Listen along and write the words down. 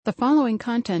The following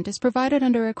content is provided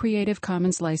under a Creative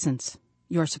Commons license.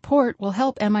 Your support will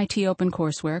help MIT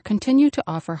OpenCourseware continue to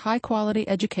offer high-quality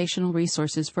educational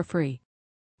resources for free.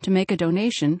 To make a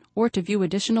donation or to view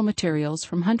additional materials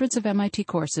from hundreds of MIT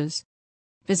courses,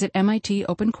 visit MIT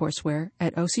OpenCourseware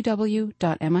at ocw.mit.edu.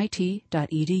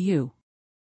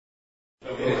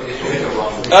 All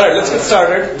right, let's get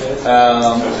started.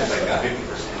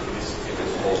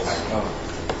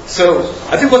 So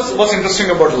I think what's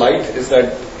interesting about light is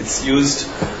that it's used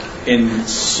in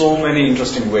so many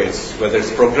interesting ways, whether it's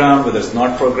programmed, whether it's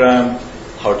not programmed,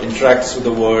 how it interacts with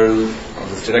the world, how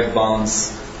there's direct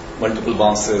bounce, multiple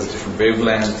bounces, different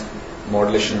wavelength,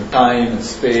 modulation in time and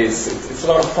space. It's a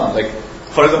lot of fun. Like,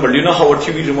 for example, do you know how a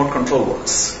TV remote control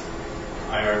works?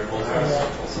 IR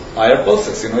pulses. IR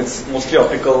pulses. It's mostly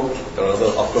optical. There are other,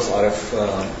 of course, RF,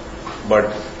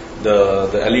 but the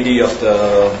LED of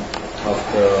the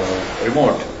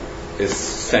remote is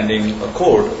sending a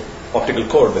code, optical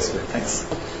code basically,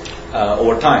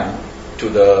 over time to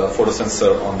the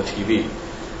photosensor on the TV.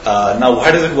 Now,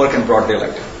 how does it work in broad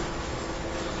daylight?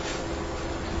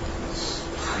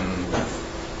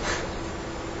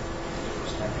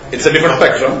 It's a different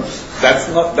spectrum.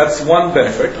 That's one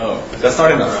benefit. Oh, that's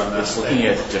not enough. It's looking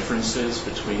at differences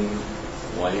between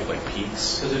light, like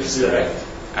peaks. Is there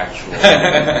actual?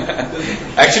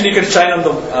 Actually, you can shine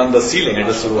on the ceiling. It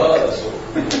doesn't work.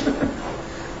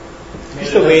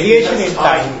 It's the variation in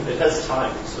time. It has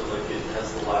time, so like it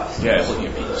has the last. Yeah, it's looking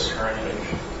at peaks. The current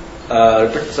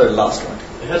image. Sorry, last one.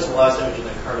 It has the last image and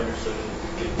the current image, so you can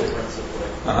get the difference of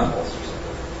like pulse or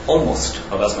something. Almost.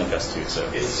 Oh, that's my guess too. So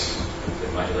It's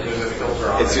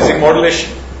using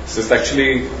modulation. So it's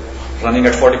actually running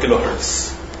at 40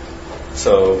 kilohertz.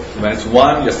 So when it's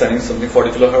 1, you're sending something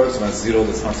 40 kilohertz. When it's 0,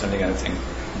 it's not sending anything.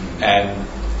 And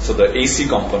so the AC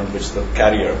component, which is the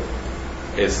carrier,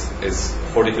 is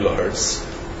 40 kilohertz,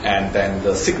 and then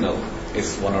the signal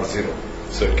is 1 or 0.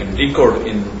 So it can decode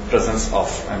in presence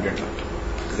of ambient light.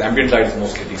 Because ambient light is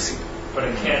mostly DC. But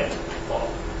it can't fall.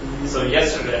 So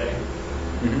yesterday,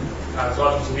 I was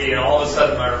watching TV, and all of a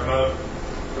sudden my remote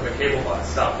for the cable box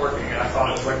stopped working, and I thought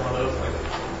it was like one of those, like, it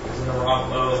was in the wrong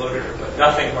mode, but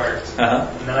nothing worked.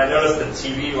 And then I noticed the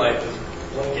TV light was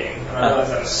blinking, and I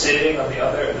realized I was sitting on the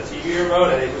TV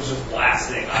remote, and it was just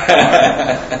blasting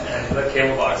and the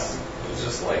cable box was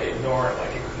just like ignoring,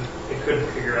 like it couldn't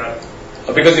figure out.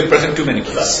 Because you're pressing too many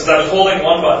keys. Because I was holding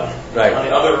one button on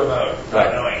the other remote,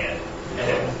 not knowing it.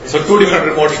 So two different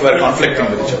remotes were conflicting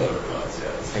with each other.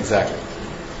 Exactly.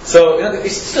 So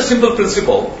it's just a simple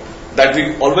principle that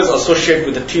we always associate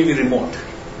with the TV remote.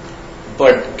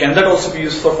 But can that also be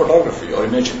used for photography or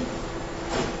imaging?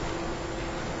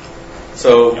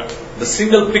 So the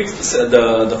single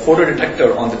the photo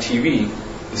detector on the TV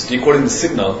is decoding the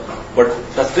signal, but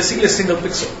that's basically a single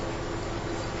pixel.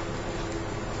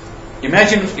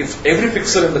 Imagine if every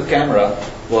pixel in the camera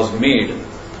was made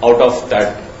out of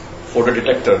that photo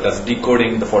detector that's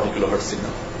decoding the 40 kilohertz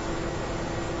signal.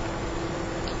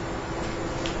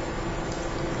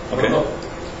 Okay. What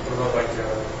about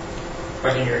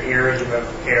like in your ears, you have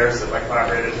hairs that like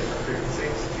vibrate at different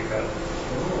frequencies?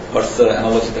 What's the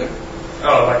analogy there?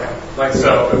 Oh, like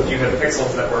so if you had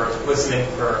pixels that were listening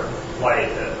for light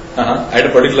at a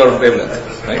particular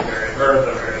wavelength, right?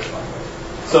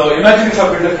 So imagine if I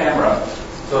build a camera.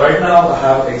 So right now I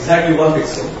have exactly one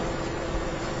pixel,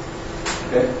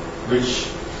 okay, which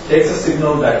takes a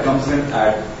signal that comes in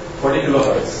at 40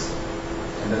 kilohertz,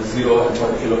 and then 0 and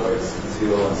 40 kilohertz, and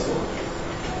 0 and so on.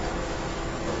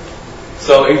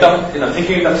 So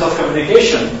thinking in terms of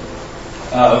communication,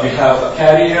 we have a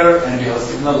carrier and we have a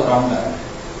signal around that.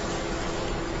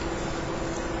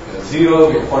 0,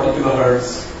 we have 40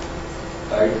 kilohertz,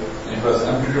 right? And it was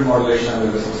amplitude modulation,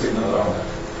 there was some signal around that.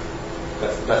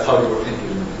 That's how we were thinking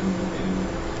in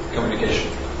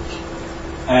communication.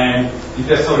 And if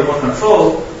there's no remote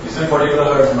control, you send 40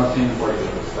 kilohertz and nothing 40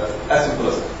 kilohertz. That's as simple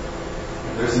as that.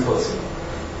 Very simple as that.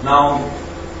 Now,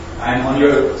 and on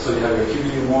so you have your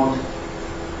TV remote,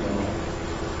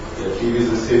 the TV is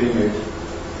receiving it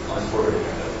on photo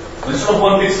detector. Instead of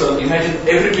one pixel, imagine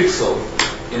every pixel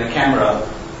in a camera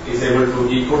is able to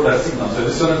decode that signal. So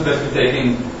this one is basically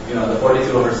taking, the 40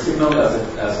 kilohertz signal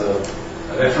as a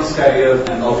reference carrier,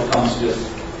 and out comes just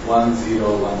 1,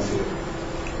 0, 1, 0.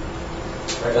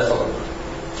 Right, that's all.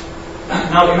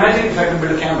 Now imagine if I can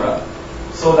build a camera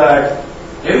so that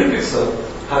every pixel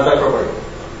has that property.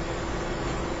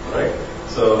 Alright?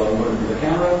 So I'm going to build a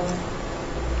camera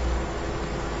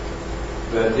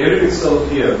where every pixel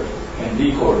here can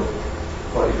decode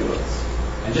 40 kilohertz.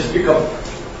 And just pick up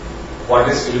what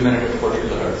is illuminated at 40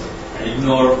 kilohertz and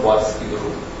ignore what's in the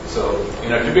room. So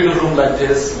in a typical room like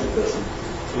this, like there's some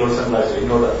fluorescent light, so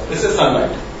ignore that. This is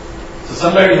sunlight. So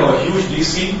sunlight, you have a huge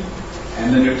DC,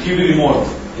 and then your TV remote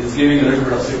is giving a little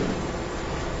bit of signal.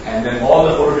 And then all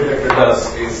the photodetector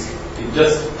does is it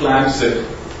just clamps it,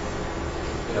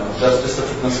 does just the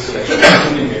frequency selection,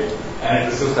 tuning it, and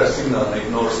it receives that signal and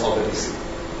ignores all the DC.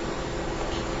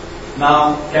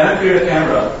 Now, can I create a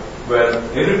camera where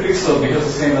every pixel behaves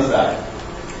the same as that,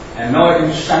 and now I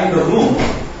can shine the room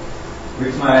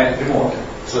with my remote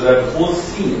so that the whole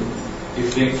scene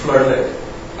is being floodlit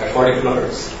at 40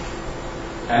 kilohertz.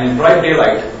 And in bright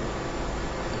daylight,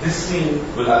 this scene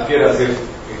will appear as if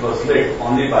it was lit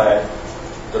only by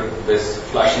this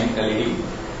flashing LED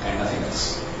and nothing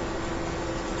else.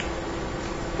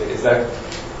 Okay, is that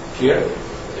clear?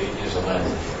 There's a lens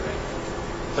here, right?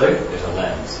 Sorry? There's a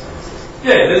lens.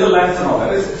 Yeah, there's a lens and all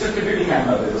that. It's a typical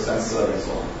camera. There's a sensor and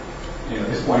so on.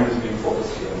 This point is being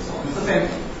focused here and so on. It's the same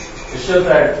thing. It's just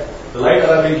that the light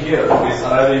arriving here is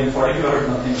arriving 40 kilohertz,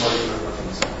 nothing, 40 kilohertz, nothing,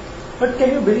 and so on. But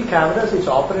can you build cameras which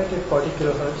operate at 40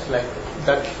 kilohertz, like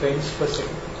that frames per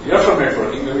second? You're from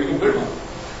networking, maybe you can build one.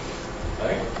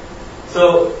 Right?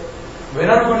 So, when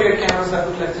are we going to get cameras that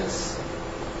look like this?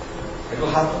 It will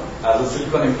happen as the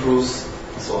silicon improves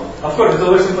and so on. Of course, it's a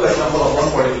very simple example of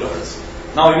 140 kilohertz.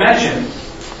 Now imagine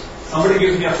somebody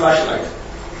gives me a flashlight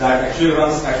that actually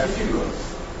runs at 50 kilohertz.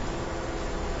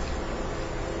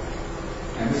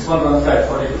 And this one runs at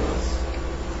 40 kilohertz.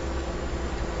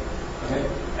 Okay?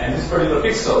 And this particular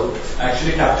pixel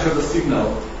actually captures the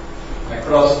signal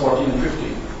across 14 and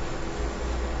 50.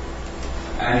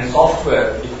 And in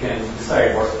software, it can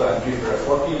decide what's the amplitude at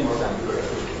 40 and what's the amplitude at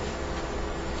 50.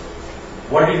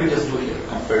 What did we just do here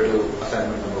compared to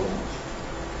assignment number 1?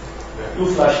 We have 2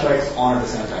 flashlights on at the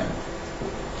same time.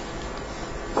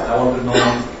 And I want to know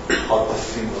how the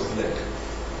screen was lit.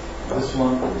 This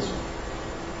one or this one.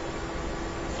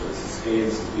 So this is A,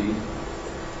 this is B.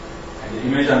 And the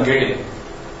image I'm getting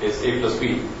is A plus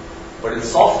B. But in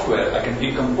software, I can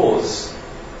decompose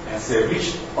and say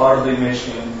which part of the image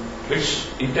which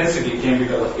intensity came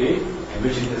because of A and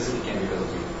which intensity came because of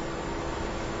B.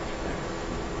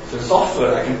 So in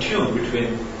software, I can tune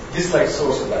between this light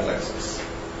source and that light source.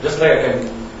 Just like I can,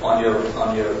 on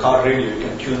your car radio, you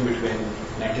can tune between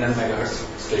 99 megahertz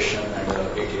station and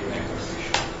 88 megahertz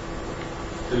station.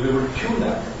 So you'll be able to tune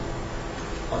that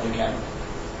on your camera.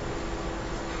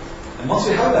 And once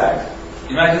you have that,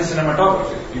 imagine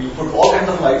cinematography. You put all kinds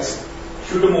of lights,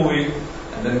 shoot a movie,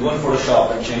 and then go in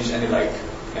Photoshop and change any light,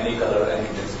 any color, any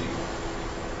intensity.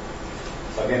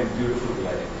 So again, beautiful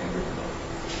lighting.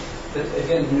 But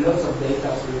again, lots of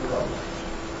data to record.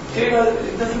 Data,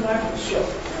 it doesn't matter. Sure.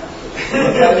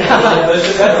 That's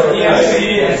EMC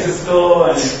and Cisco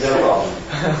and their problem.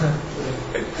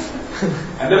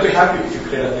 And they'll be happy if you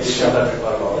create a picture that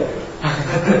requires a lot of data.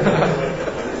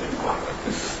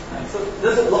 So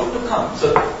there's a lot to come.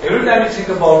 So every time you think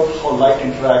about how light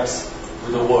interacts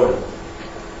with the world,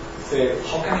 say,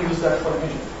 how can you use that for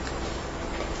imaging?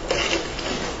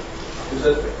 Is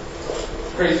that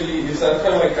crazy? Is that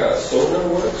kind of like a sonar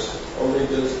works? Or they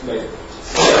just like...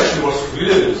 It actually works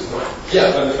really good.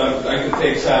 Yeah, but I can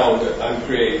take sound and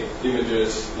create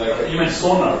images like... You mean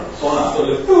sonar? Sonar. So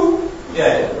the boop.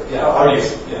 Yeah.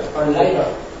 Or LiDAR.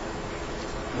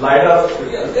 LiDAR,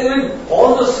 yeah. I mean,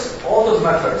 all those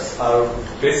methods are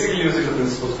basically using the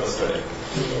principles for study.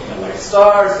 Light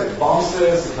starts, it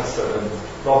bounces, it has certain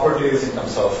properties in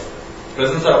terms of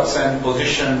presence or absence,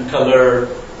 position, color,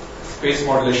 space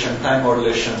modulation, time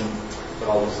modulation, but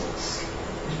all those things.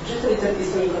 Just a little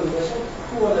historical question.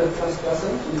 Who are the first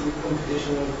person to do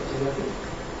computational photography?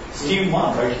 Steve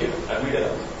Mann, right here at Media.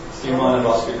 Steve Mann and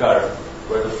Ross Picard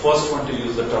were the first one to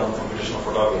use the term computational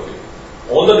photography.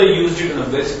 Although they used it in a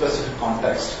very specific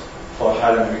context for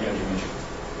high-dynamic imaging.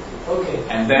 Okay.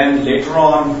 And then later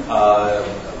on,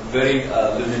 very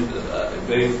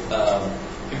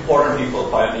important people,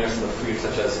 pioneers in the field,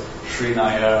 such as Sri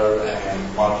Nair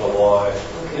and Mark Lavoie,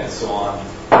 and so on.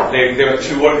 They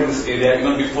actually worked in this area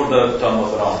even before the term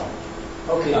was around.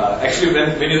 Okay. Actually,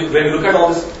 when you look at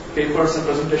all these papers and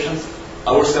presentations,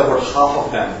 I would say about half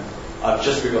of them are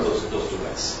just because of those two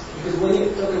guys. Because when you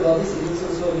talk about this, it looks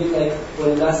also a bit like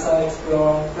when NASA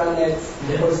explore planets,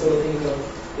 they also think of,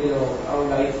 our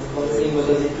light is not the same, what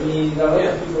does it mean? There are a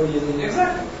lot of people using it.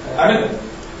 Exactly. I mean,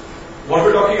 what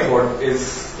we're talking about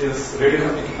is radio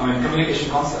communication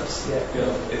concepts.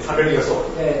 Yeah. It's 100 years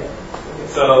old. Yeah. Okay.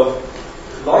 So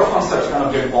a lot of concepts kind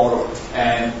of get borrowed.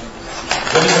 And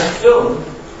when you had film,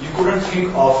 you couldn't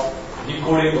think of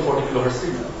decoding the 40 kilohertz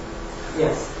signal.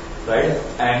 Yes. Right? Yeah.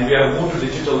 And we have moved to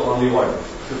digital only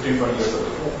 15, 20 years ago.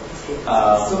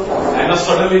 Yeah. And now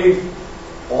suddenly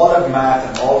all that math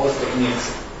and all those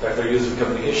techniques that are used in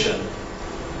communication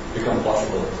become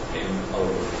possible in our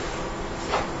world.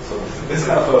 So this is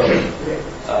kind of a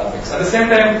mix. At the same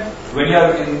time, when you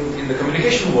are in the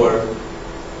communication world,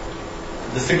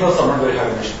 the signals are not very high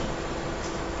dimensional.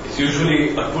 It's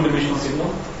usually a two-dimensional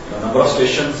signal, number of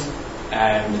stations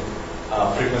and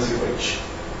frequency range.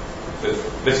 So it's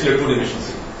basically a two-dimensional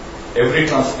signal.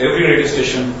 Every radio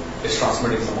station is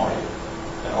transmitting some audio.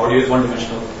 And audio is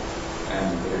one-dimensional,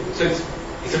 and so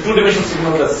it's a two-dimensional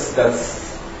signal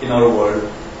that's in our world,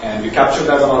 and we capture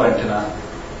that on our antenna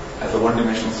as a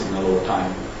one-dimensional signal over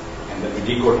time, and then we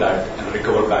decode that and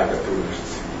recover back the two-dimensional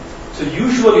signal. So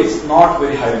usually it's not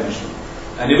very high dimensional,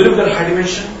 and even if they're high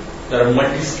dimension, there are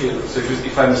multi-scalars. So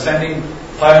if I'm sending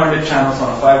 500 channels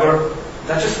on a fiber,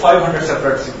 that's just 500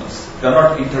 separate signals. They're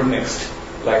not intermixed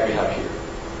like we have here.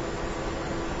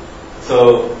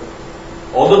 So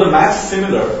although the math is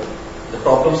similar, the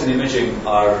problems in imaging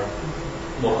are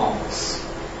more complex.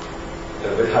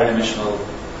 They're very high dimensional,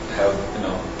 have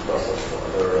lots of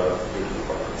other beautiful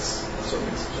properties. That's what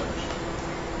makes it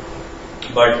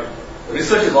challenging. But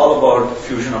research is all about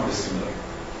fusion of dissimilar.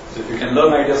 So if you can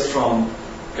learn ideas from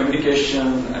communication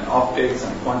and optics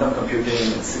and quantum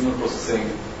computing and signal processing,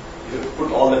 you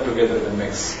put all that together in a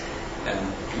mix, and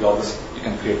you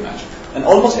can create magic. And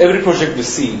almost every project we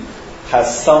see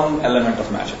has some element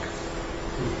of magic,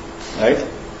 right?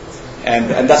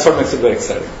 And that's what makes it very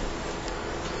exciting.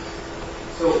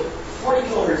 So 40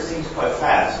 kilohertz seems quite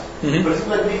fast, but it seems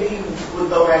like maybe we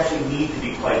don't actually need to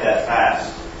be quite that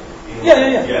fast.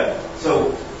 Yeah.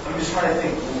 So I'm just trying to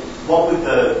think, what would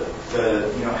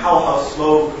how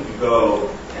slow could you go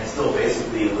and still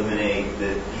basically eliminate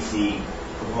the DC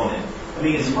component? I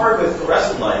mean, it's hard with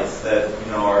fluorescent lights that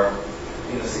are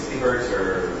 60 hertz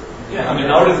or. Yeah, I mean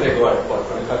nowadays they go at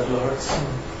 25 kilohertz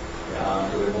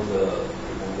to remove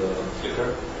the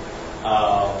flicker.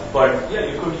 But yeah,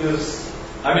 you could use.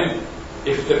 I mean,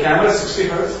 if the camera is 60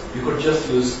 hertz, you could just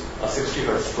use a 60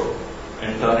 hertz strobe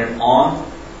and turn it on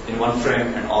in one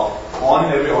frame and off, on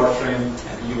in every odd frame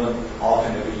and even off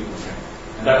in every even frame.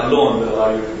 And that alone will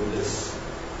allow you to do this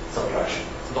subtraction.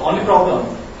 So the only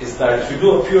problem is that if you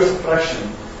do a pure subtraction,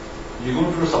 you're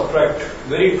going to subtract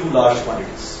two large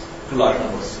quantities, two large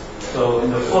numbers. So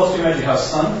in the first image you have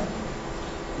sun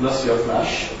plus your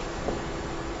flash,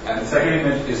 and the second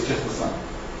image is just the sun.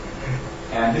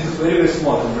 And this is very, very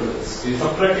small compared to this. So you're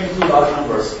subtracting two large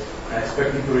numbers and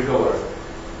expecting to recover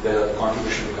the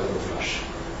contribution because of the flash.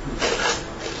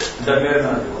 That way is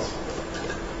not possible.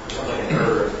 Sounds like an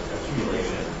error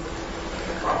accumulation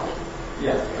problem.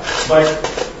 Yeah, but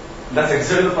that's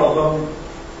exactly the problem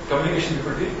communication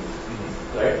people deal,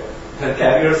 right? The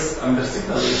carriers, the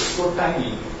signal is so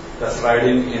tiny that's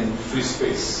riding in free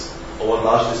space over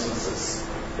large distances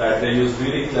that they use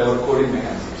really clever coding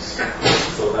mechanisms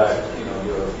so that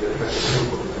your effective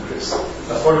throughput will increase.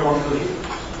 That's what we want to do here.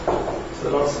 So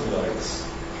there are lots of similarities.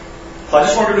 So I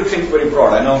just wanted to think very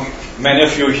broad. I know many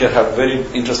of you here have very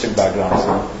interesting backgrounds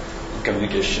in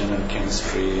communication and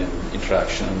chemistry and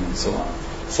interaction and so on.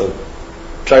 So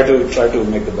try to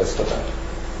make the best of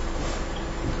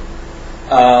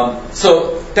that.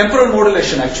 So temporal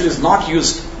modulation actually is not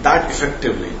used that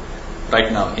effectively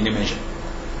right now in imaging.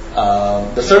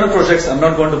 The certain projects, I'm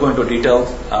not going to go into detail,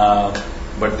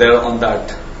 but they're on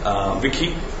that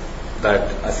wiki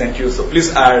that I sent you. So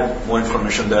please add more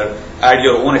information there. Add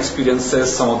your own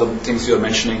experiences, some of the things you're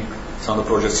mentioning, some of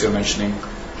the projects you're mentioning.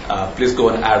 Please go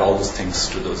and add all those things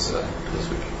to those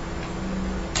wiki.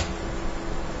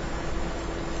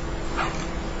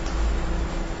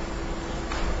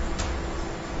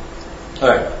 All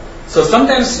right. So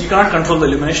sometimes you cannot control the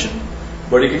illumination,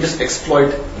 but you can just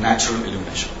exploit natural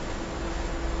illumination.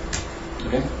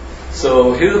 Okay.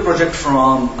 So here's a project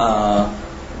from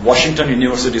Washington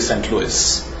University, St.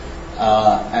 Louis,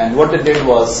 and what they did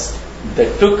was they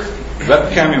took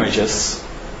webcam images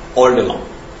all day long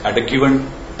at a given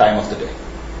time of the day.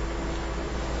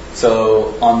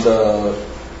 So on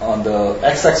the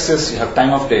x-axis you have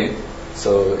time of day,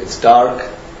 so it's dark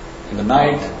in the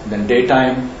night, then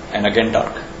daytime, and again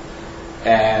dark.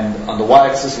 And on the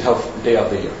y-axis you have day of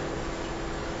the year.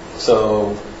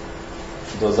 So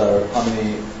those are how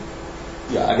many.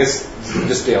 Yeah, I guess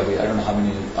this day of the year. I don't know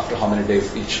after how many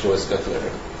days each row is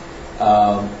calculated.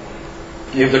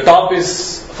 If the top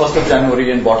is 1st of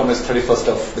January and bottom is 31st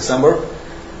of December,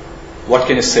 what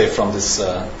can you say from this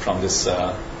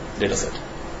data set?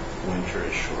 Winter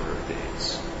is shorter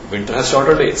days. Winter has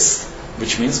shorter days,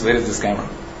 which means where is this camera?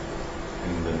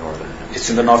 In the northern hemisphere. It's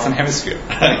in the northern hemisphere.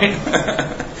 Right?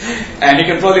 And you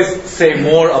can probably say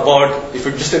more about, if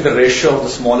you just take the ratio of the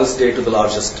smallest day to the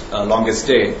longest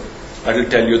day, that will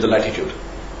tell you the latitude.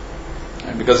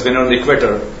 And because when you're on the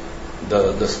equator,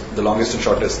 the longest and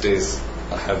shortest days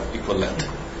have equal length.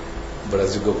 But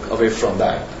as you go away from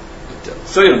that,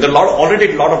 so there are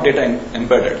already a lot of data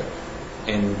embedded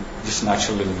in this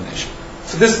natural illumination.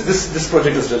 So this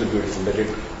project is really beautiful. They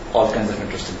did all kinds of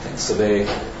interesting things. So they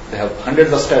have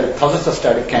thousands of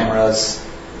static cameras,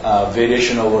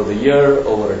 variation over the year,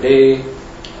 over a day.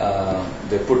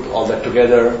 They put all that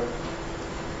together.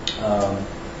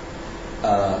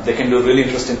 They can do really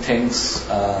interesting things.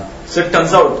 So it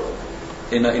turns out,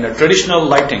 in a traditional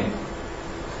lighting,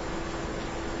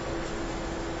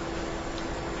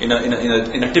 in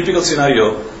a typical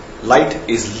scenario, light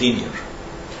is linear.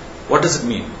 What does it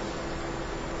mean?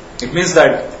 It means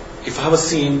that if I have a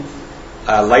scene,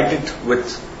 light it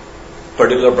with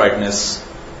particular brightness,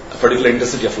 a particular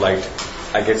intensity of light,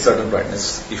 I get certain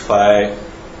brightness. If I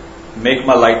make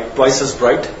my light twice as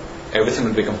bright, everything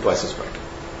will become twice as bright.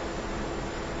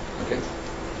 Okay?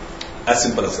 As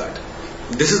simple as that.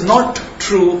 This is not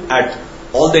true at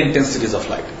all the intensities of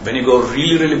light. When you go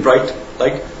really, really bright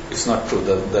light, it's not true.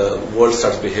 The world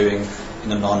starts behaving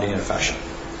in a nonlinear fashion.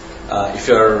 If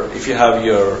you have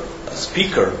your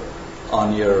speaker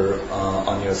on your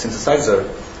synthesizer,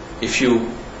 if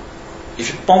you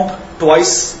pump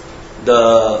twice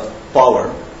the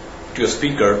power to your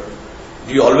speaker,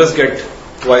 do you always get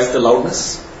twice the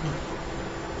loudness?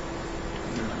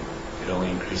 It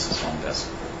only increases one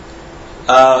decibel.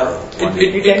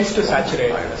 It tends to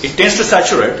saturate. It tends to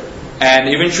saturate, and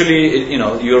eventually,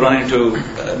 you run into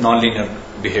nonlinear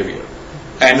behavior.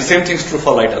 And the same thing is true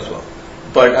for light as well.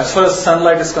 But as far as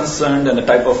sunlight is concerned and the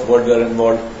type of world we are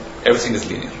involved, everything is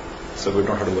linear. So we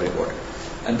don't have to worry about it.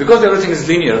 And because everything is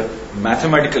linear,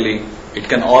 mathematically, it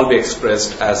can all be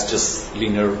expressed as just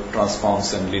linear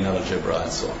transforms and linear algebra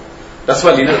and so on. That's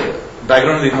why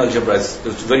diagonal linear algebra is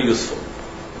very useful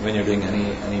when you're doing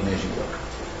any imaging work.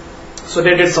 So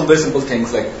they did some very simple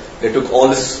things, like they took all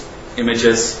these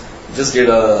images, just did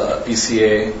a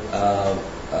PCA,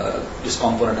 just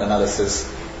component analysis,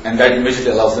 and that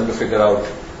immediately allows them to figure out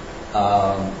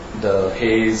the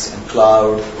haze and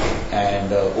cloud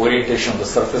and orientation of the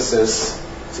surfaces.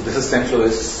 So this is St.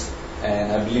 Louis,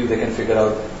 and I believe they can figure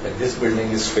out that this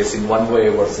building is facing one way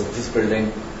versus this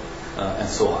building, and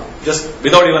so on. Just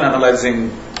without even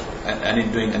analyzing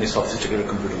doing any sophisticated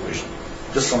computer vision,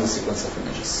 just from the sequence of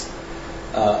images.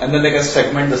 And then they can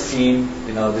segment the scene.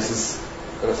 This is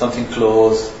something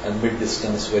close and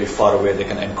mid-distance, very far away. They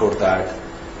can encode that.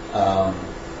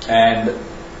 And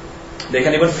they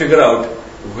can even figure out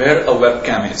where a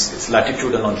webcam is, its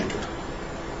latitude and longitude.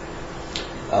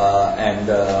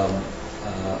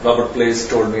 Robert Place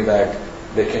told me that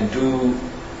they can do,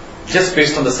 just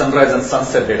based on the sunrise and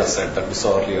sunset data set that we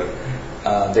saw earlier,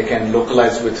 they can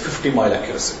localize with 50-mile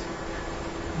accuracy.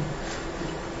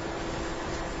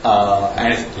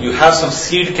 And if you have some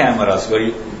seed cameras where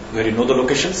you know the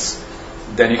locations,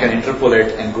 then you can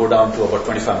interpolate and go down to about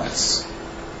 25 miles.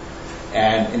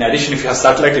 And in addition, if you have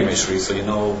satellite imagery, so you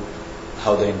know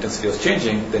how the intensity was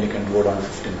changing, then you can go down to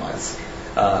 15 miles.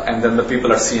 And then the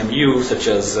people at CMU, such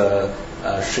as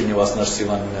Srinivas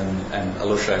Narsivan and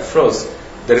Alosha Afroz,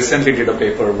 they recently did a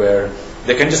paper where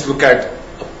they can just look at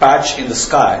a patch in the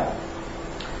sky.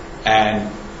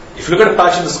 And if you look at a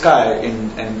patch in the sky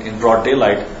in broad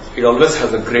daylight, it always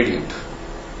has a gradient.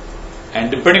 And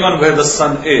depending on where the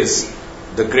sun is,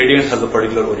 the gradient has a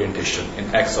particular orientation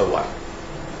in X or Y,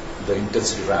 the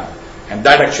intensity ramp. And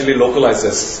that actually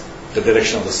localizes the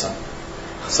direction of the sun.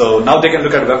 So now they can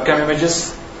look at webcam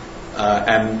images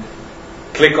and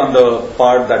click on the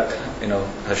part that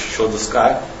has showed the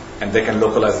sky, and they can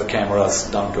localize the cameras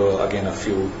down to again a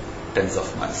few tens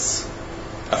of miles.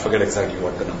 I forget exactly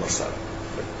what the numbers are,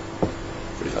 but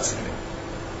pretty fascinating.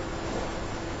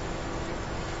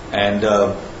 And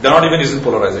they're not even using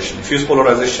polarization. If you use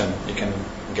polarization, you can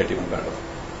get even better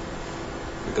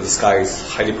because the sky is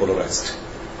highly polarized.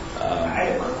 I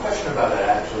have a question about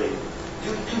that actually.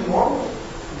 Do normal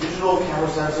digital camera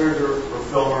sensors or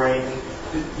film or anything,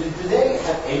 do they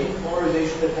have any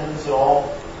polarization dependence at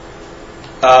all?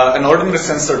 An ordinary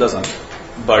sensor doesn't,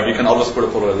 but you can always put a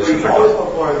polarization. You can always put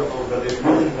polarization, but there's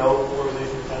really no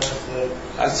polarization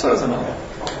dependence. As far as I know,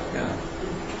 yeah.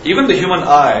 Even the human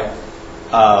eye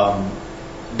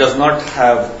does not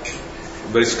have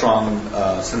very strong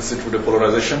sensitivity to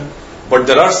polarization, but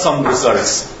there are some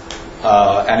results.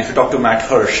 And if you talk to Matt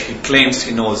Hirsch, he claims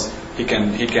he knows he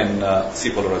can see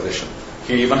polarization.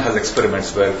 He even has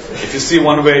experiments where if you see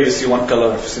one way, you see one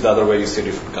color. If you see the other way, you see a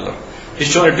different color. He's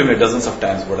shown it to me dozens of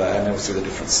times, but I never see the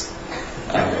difference.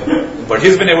 But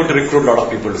he's been able to recruit a lot of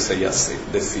people to say yes,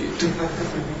 they see it.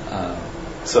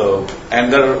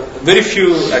 And there are very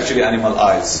few actually animal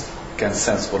eyes can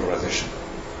sense polarization.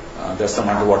 There's some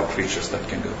underwater creatures that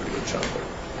can do a pretty good job.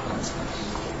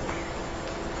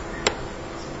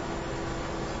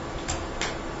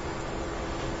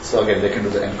 So again, they can do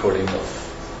the encoding of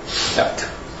depth,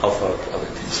 how far other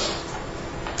things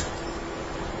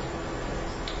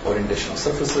are. Orientation of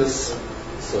surfaces.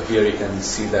 So here you can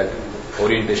see that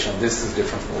orientation of this is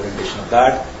different from orientation of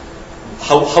that.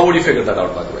 How would you figure that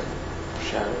out, by the way?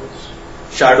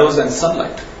 Shadows and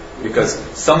sunlight. Because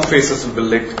some faces will be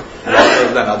lit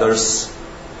brighter than others,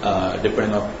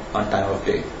 depending on time of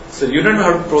day. So you don't know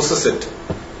how to process it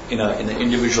in an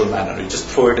individual manner. You just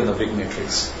throw it in a big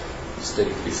matrix. Just take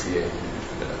PCA and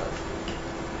figure it out.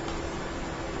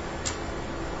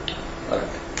 Alright.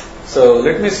 So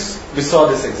we saw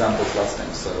this example last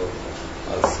time, so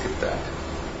I'll skip that.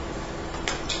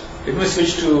 Let me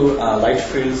switch to light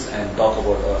fields and talk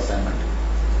about our assignment.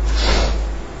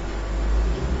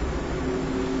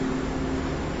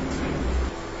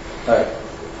 Alright.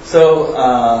 So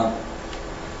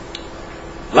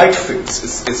light fields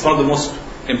is one of the most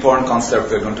important concepts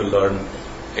we're going to learn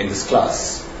in this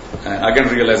class. And again,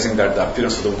 realizing that the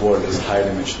appearance of the world is high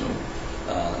dimensional,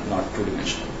 not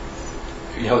two-dimensional.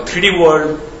 You have a 3D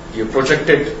world, you project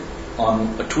it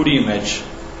on a 2D image,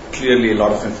 clearly a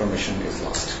lot of information is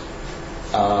lost.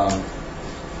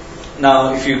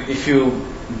 Now, if you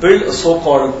build a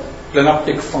so-called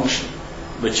plenoptic function,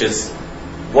 which is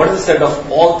what is the set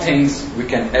of all things we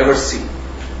can ever see?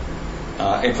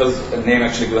 It was a name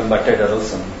actually given by Ted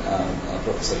Edelson, a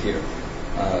professor here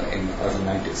in the early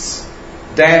 90s.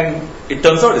 Then it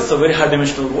turns out it's a very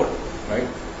high-dimensional world, right?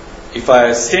 If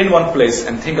I stay in one place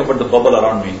and think about the bubble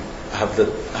around me, I have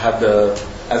the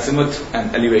azimuth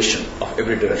and elevation of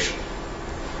every direction.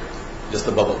 Just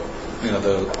the bubble.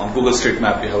 On Google Street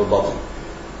Map, you have a bubble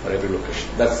for every location.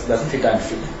 That's theta and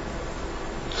phi.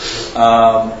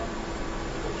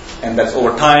 And that's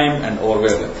over time and over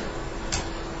wavelength.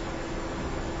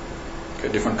 Okay,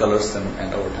 different colors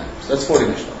and over time. So that's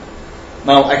 4-dimensional.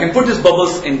 Now I can put these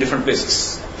bubbles in different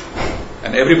places,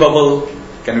 and every bubble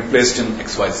can be placed in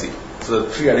X, Y, Z. So the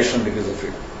 3 additional degrees of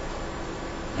freedom.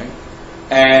 Right?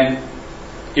 And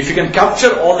if you can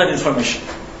capture all that information,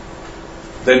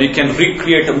 then you can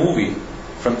recreate a movie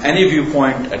from any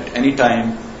viewpoint at any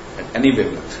time at any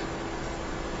wavelength.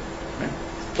 Right?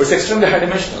 But it's extremely high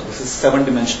dimensional. This is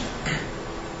 7-dimensional.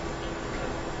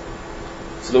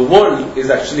 So the world is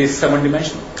actually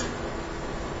 7-dimensional.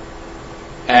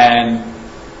 And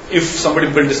if somebody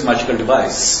built this magical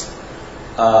device,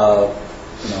 it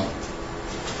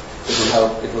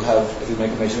will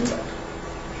make a major impact.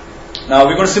 Now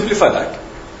we're going to simplify that,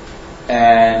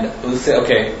 and we'll say,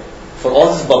 okay, for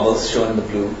all these bubbles shown in the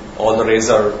blue, all the rays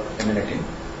are emanating.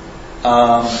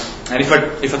 And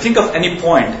if I think of any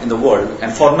point in the world,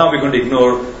 and for now we're going to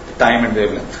ignore the time and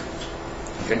wavelength.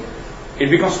 Okay, it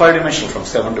becomes 5-dimensional from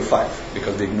 7 to 5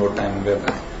 because we ignore time and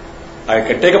wavelength. I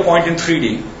can take a point in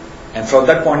 3D, and from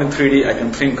that point in 3D, I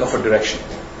can think of a direction.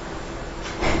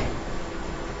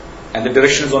 And the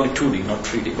direction is only 2D, not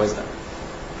 3D. Why is that?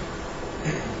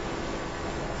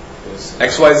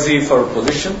 X, Y, Z for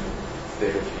position,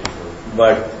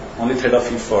 but only theta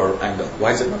phi for angle.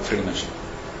 Why is it not 3-dimensional?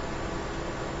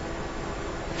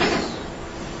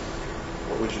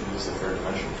 What would you use the third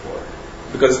dimension for?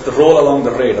 Because the roll along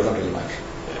the ray doesn't really matter.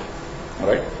 All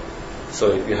right.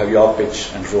 So you have yaw,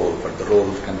 pitch, and roll, but the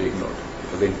roll can be ignored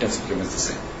because the intensity remains the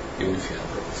same, even if you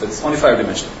have roll. So it's only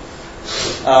 5-dimensional.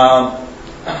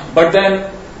 But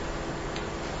then,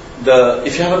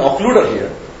 if you have an occluder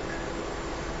here,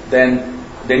 then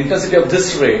the intensity of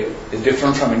this ray is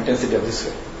different from intensity of this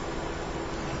ray.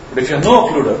 But if you have no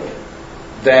occluder,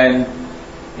 then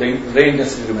the ray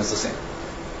intensity remains the same.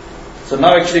 So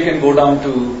now actually you can go down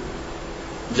to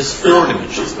just 4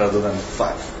 dimensions rather than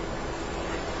 5.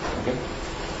 Okay.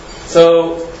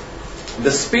 So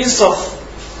the space of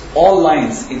all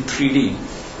lines in 3D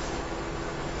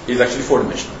is actually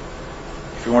 4-dimensional.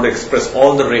 If you want to express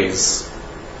all the rays,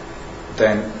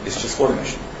 then it's just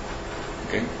 4-dimensional.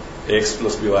 Okay, Ax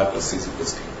plus By plus Cz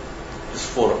plus D. Just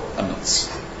 4 unknowns.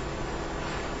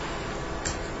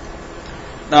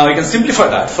 Now you can simplify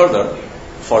that further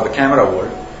for the camera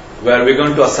world, where we're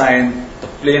going to assign the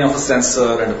plane of a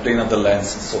sensor and the plane of the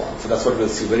lens and so on. So that's what we'll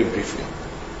see very briefly.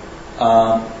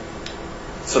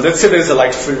 So let's say there is a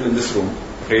light field in this room.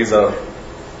 Rays are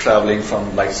traveling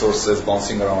from light sources,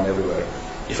 bouncing around everywhere.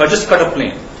 If I just cut a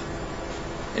plane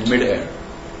in mid-air,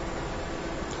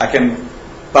 I can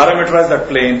parameterize that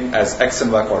plane as x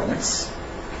and y coordinates.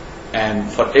 And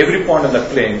for every point on that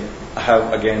plane, I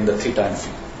have again the theta and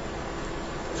phi.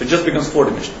 So it just becomes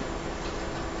 4-dimensional.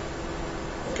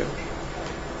 Okay.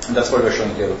 And that's what we're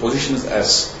showing here. The position is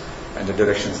s and the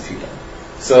direction is theta.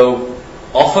 So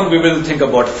often we will think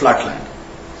about flatland.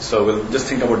 So we'll just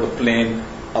think about the plane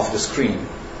of the screen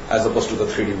as opposed to the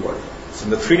 3D world. So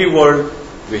in the 3D world,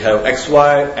 we have x,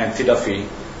 y, and theta phi,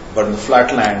 but in the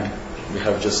flatland, we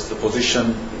have just the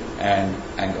position and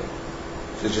angle.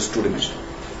 So it's just two-dimensional.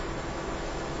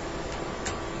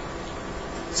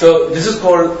 So this is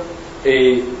called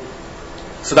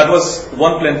so that was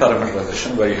one plane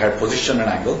parameterization where you had position and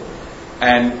angle.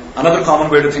 And another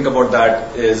common way to think about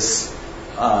that is,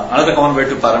 another common way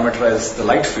to parameterize the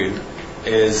light field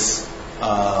is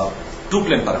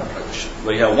two-plane parameterization,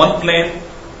 where you have one plane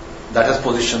that has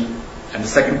position and the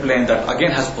second plane that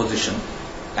again has position,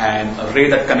 and a ray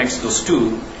that connects those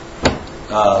two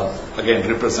again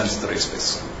represents the ray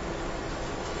space.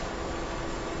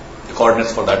 The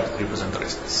coordinates for that represent the ray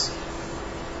space.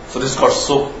 So this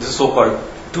is so-called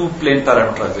two-plane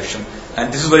parameterization,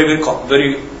 and this is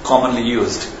very commonly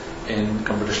used in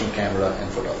computational camera and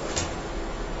photography.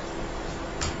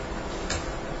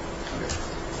 Okay.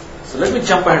 So let me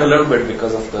jump ahead a little bit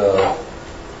because of the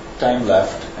time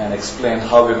left and explain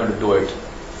how we're going to do it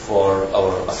for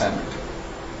our assignment.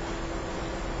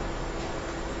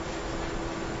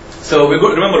 So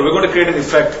remember, we're going to create an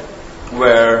effect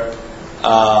where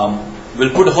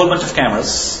we'll put a whole bunch of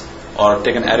cameras, or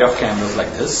take an array of cameras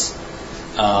like this,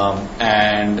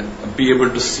 and be able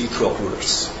to see through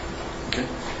occluders. Okay?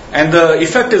 And the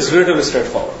effect is relatively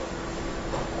straightforward.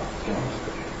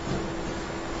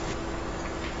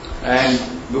 And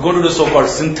we're going to do so-called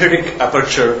synthetic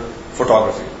aperture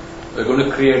photography. We're going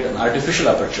to create an artificial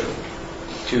aperture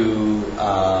to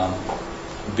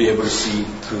be able to see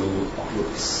through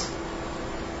occluders.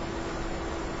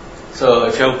 So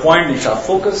if you have a point in sharp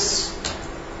focus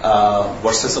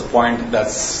versus a point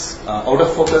that's out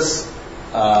of focus,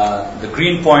 the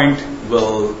green point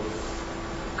will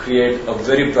create a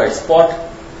very bright spot.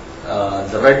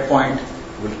 The red point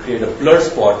will create a blurred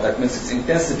spot. That means its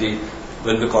intensity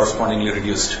will be correspondingly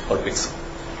reduced per pixel.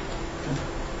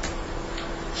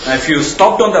 Now, if you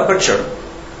stop down the aperture,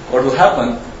 what will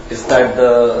happen is that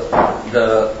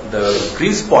the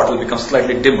green spot will become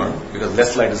slightly dimmer because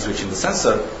less light is reaching the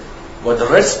sensor, but the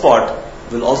red spot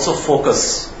will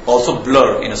also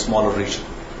blur in a smaller region.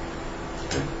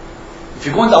 If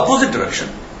you go in the opposite direction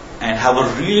and have a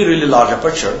really, really large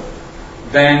aperture,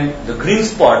 then the green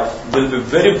spot will be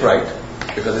very bright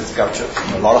because it's captured.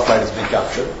 A lot of light is being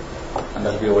captured, and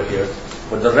that will be over here.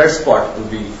 But the red spot will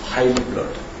be highly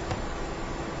blurred.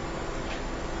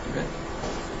 Okay.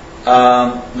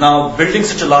 Now, building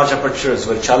such a large aperture is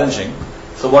very challenging.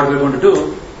 So what we're going to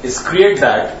do is create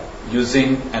that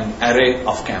using an array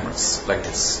of cameras like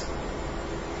this.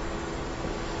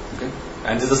 Okay.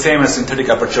 And this is the same as synthetic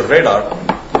aperture radar,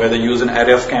 where they use an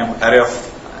array of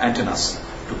antennas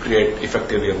to create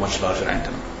effectively a much larger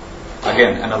antenna.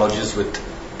 Again, analogies with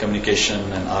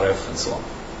communication and RF and so on.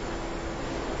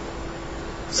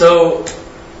 So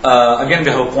again, we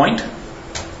have a point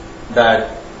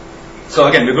that. So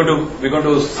again, we're going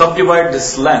to subdivide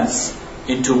this lens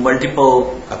into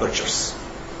multiple apertures,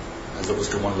 as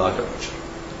opposed to one large aperture.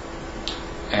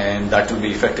 And that will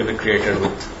be effectively created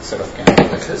with a set of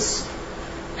cameras like this.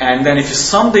 And then if you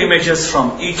sum the images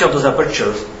from each of those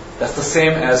apertures, that's the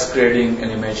same as creating an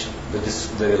image with this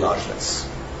very large lens.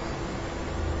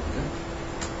 Okay.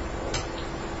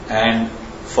 And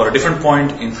for a different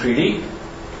point in 3D,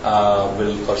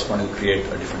 we'll correspondingly create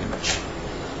a different image.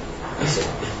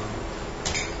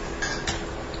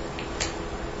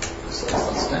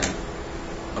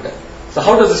 Okay. So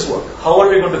how does this work? How are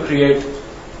we going to create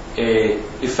a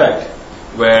effect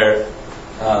where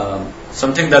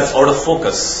something that's out of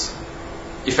focus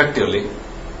effectively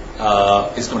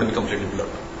is going to be completely blurred?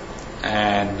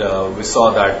 And we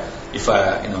saw that if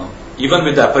I, even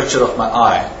with the aperture of my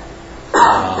eye,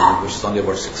 which is only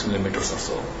about 6 millimeters or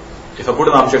so, if I put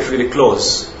an object really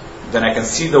close, then I can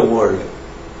see the world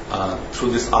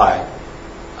through this eye,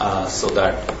 so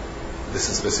that this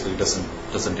is basically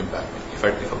doesn't impact me. If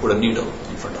I put a needle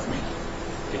in front of me,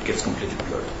 it gets completely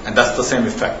blurred, and that's the same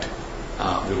effect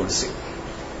we're going to see.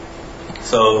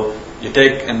 So you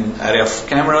take an array of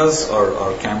cameras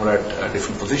or camera at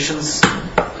different positions,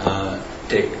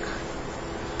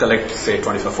 collect say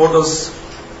 25 photos.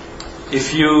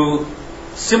 If you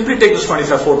simply take those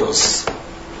 25 photos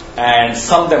and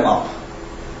sum them up,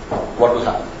 what will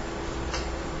happen?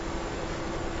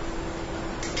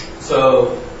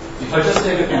 So if I just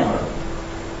take a camera,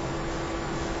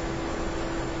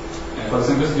 and for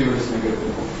simplicity we'll just make it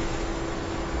simple.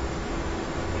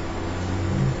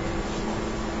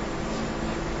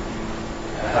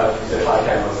 I have say 5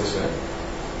 cameras this way,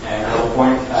 and I have a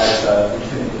point at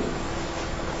infinity.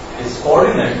 Its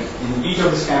coordinate in each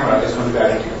of this camera is going to be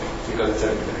identical.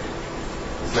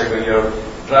 It's like when you're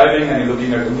driving and you're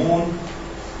looking at the moon,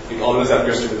 it always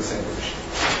appears to be the same position.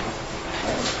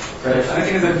 Right? If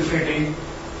anything is at infinity,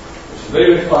 which is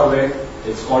very, very far away,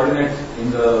 its coordinate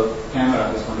in the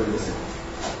camera is going to be the same.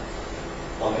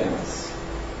 All cameras.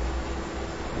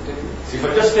 Okay. So if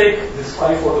I just take these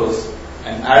 5 photos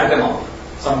and add them up,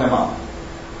 sum them up,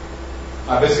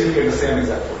 I basically get the same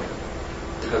exact photo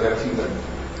because everything is at infinity.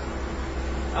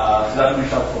 So that will be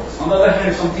sharp focus. On the other hand,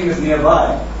 if something is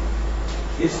nearby,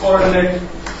 its coordinate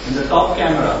in the top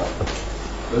camera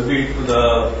will be to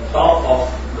the top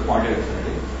of the point of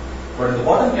infinity, but in the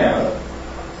bottom camera,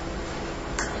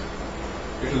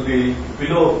 it will be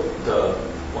below the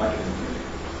point of infinity.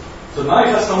 So now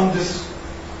if I sum these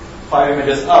 5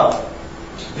 images up,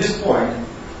 this point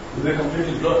will be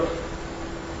completely blurred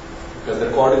because the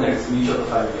coordinates in each of the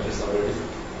 5 images are very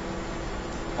different.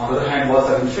 On the other hand, what's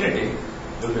at infinity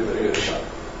will be very, very sharp.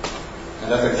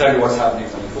 And that's exactly what's happening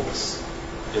when you focus.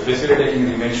 You're basically taking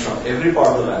an image from every part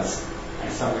of the lens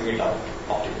and summing it up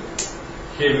optically.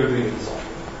 Here we're doing it software.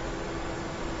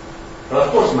 But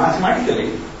of course,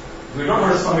 mathematically, we don't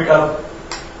want to sum it up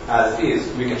as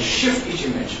is. We can shift each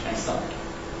image and sum it.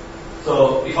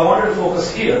 So if I wanted to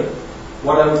focus here,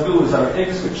 what I would do is I would take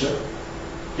this picture,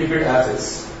 keep it as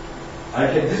is. I'll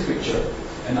take this picture,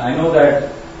 and I know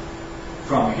that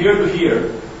from here to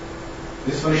here,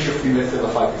 this one is shifting, let's say,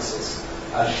 by 5 pixels.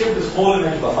 I'll shift this whole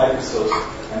image by 5 pixels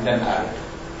and then add it.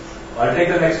 I'll take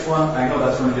the next one, I know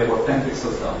that's going to be about 10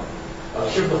 pixels down. I'll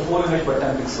shift the whole image by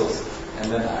 10 pixels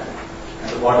and then add it. And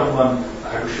the bottom one,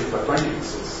 I have to shift by 20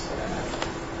 pixels and add it.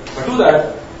 If I do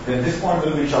that, then this point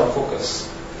will reach our focus,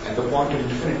 and the point of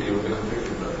infinity will be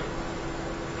completely blurred.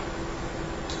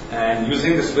 And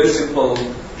using this very simple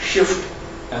shift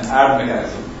and add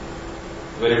mechanism,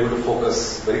 we're able to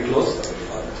focus very close to very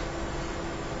far.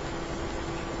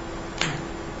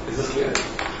 Is this clear?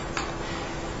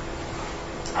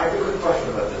 I have a quick question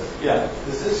about this. Yeah.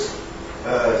 Does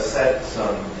this set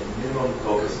some minimum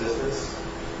focus distance?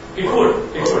 It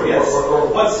would, yes. Or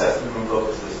what sets minimum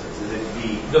focus distance? Is it V?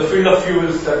 The field of view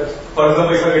will set, for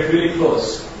example, if I get really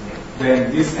close,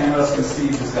 then these cameras can see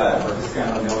this guy, but this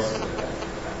camera may also see the guy.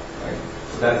 Right?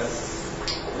 So that's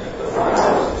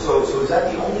So is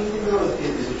that the only thing though?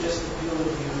 Is it just the field of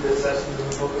view that sets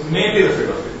minimum focus? maybe the field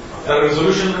of view. There are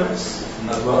resolution limits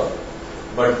as well,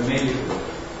 but mainly field of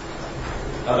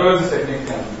view. Otherwise, this technique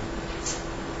can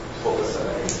focus at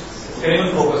ranges. It can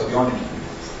even focus beyond it.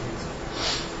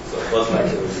 So first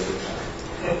lecture will be a good time.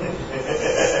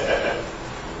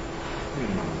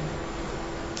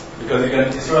 Because you can,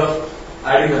 instead of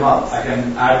adding them up, I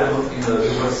can add them in the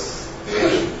reverse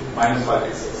direction, minus 5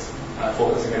 pixels, and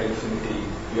focusing at infinity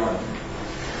beyond.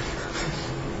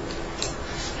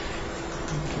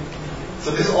 So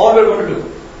this is all we're going to do.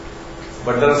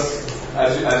 But there's,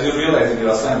 as you realize in your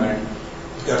assignment,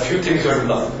 there are a few things you have to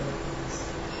learn.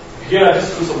 Here I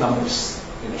just threw some numbers.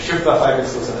 Shift by 5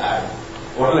 pixels and add.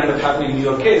 What will end up happening in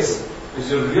your case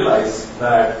is you'll realize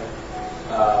that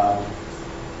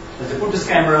as you put these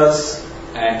cameras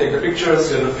and take the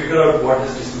pictures, you'll figure out what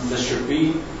this distances should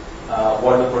be,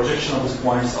 what the projection of these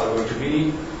points are going to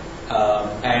be,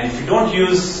 and if you don't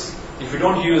use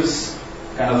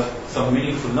kind of some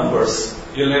meaningful numbers,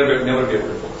 you'll never be able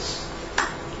to focus.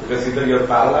 Because either your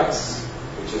parallax,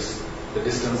 which is the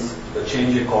distance, the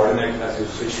change in coordinate as you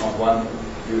switch from one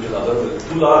view to the other, will be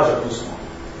too large or too small.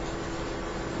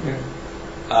 Okay.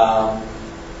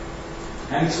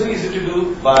 And it's very easy to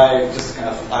do by just kind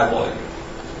of eyeballing it.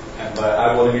 And by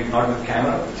eyeballing it not with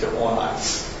camera, with your own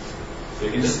eyes. So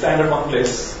you can just stand at one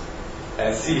place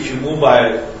and see if you move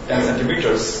by 10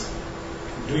 centimeters,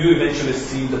 do you eventually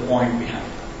see the point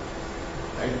behind?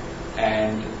 Right?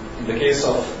 And in the case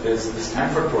of this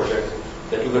Stanford project,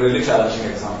 that took a really challenging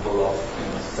example of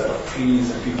a set of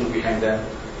trees and people behind them.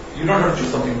 You don't have to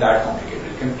choose something that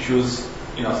complicated. You can choose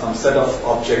some set of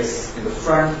objects in the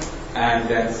front and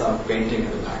then some painting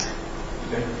in the back.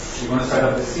 Okay? You're going to set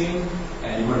up the scene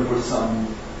and you're going to put some.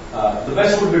 The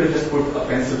best would be to just put a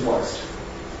pencil forest.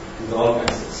 These are all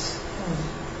pencils.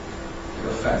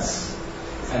 A fence,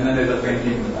 and then there's a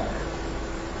painting in the back.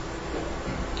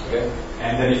 Okay,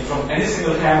 and then if from any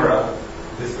single camera,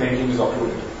 this painting is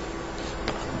occluded.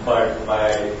 But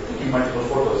by taking multiple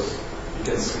photos, you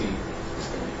can see this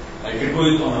painting. You can do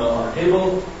it on a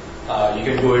table. You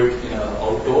can do it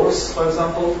outdoors, for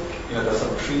example. There's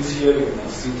some trees here. You can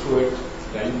see through it.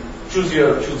 Then choose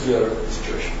your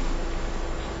situation,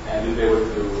 and you'll be able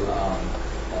to do all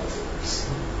these things.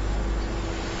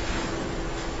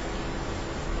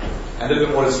 And there'll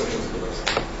be more restrictions to the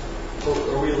website. So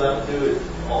are we allowed to do it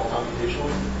all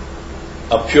computationally?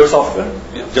 Pure software?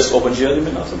 Yeah. Just OpenGL, you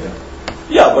mean, or something?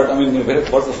 Yeah, but I mean,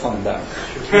 what's the fun in that?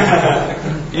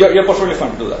 You're perfectly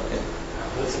fine to do that. Yeah.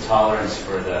 What's the tolerance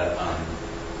for the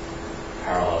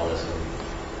parallelism?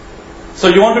 So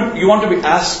you want to be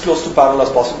as close to parallel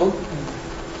as possible,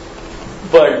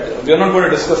 but we are not going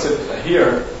to discuss it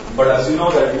here. But as you know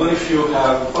that even if you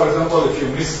have, for example, if you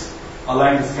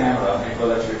misalign this camera and call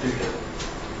that your ticket,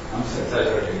 I'm just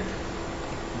exaggerating it,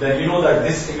 then you know that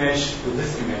this image to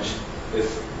this image is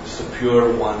just a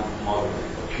pure one model,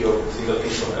 a pure single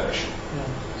pixel correction.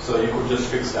 So you could just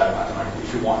fix that mathematically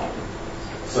if you wanted to.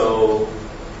 So,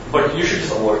 but you should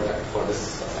just avoid that for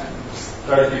this assignment. Just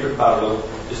try to keep it parallel.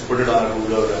 Just put it on a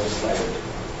ruler and just slide it.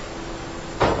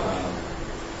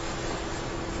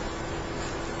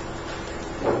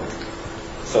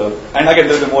 So, and again,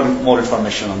 there'll be more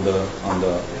information on the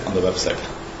website.